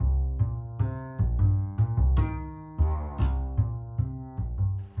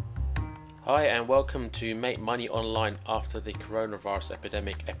Hi and welcome to Make Money Online After the Coronavirus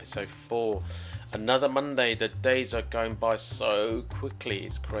Epidemic, episode 4. Another Monday. The days are going by so quickly,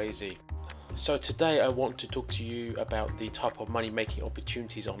 it's crazy. So today I want to talk to you about the type of money making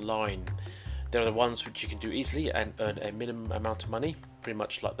opportunities online. There are the ones which you can do easily and earn a minimum amount of money, pretty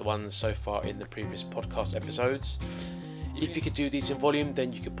much like the ones so far in the previous podcast episodes. If you could do these in volume,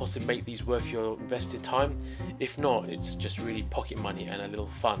 then you could possibly make these worth your invested time. If not, it's just really pocket money and a little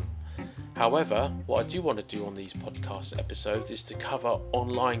fun. However, what I do want to do on these podcast episodes is to cover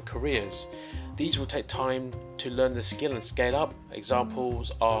online careers. These will take time to learn the skill and scale up.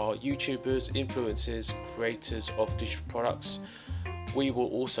 Examples are YouTubers, influencers, creators of digital products. We will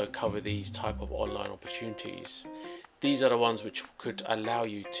also cover these type of online opportunities. These are the ones which could allow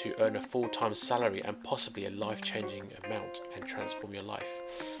you to earn a full-time salary and possibly a life-changing amount and transform your life.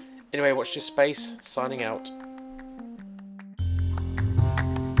 Anyway, watch this space. Signing out.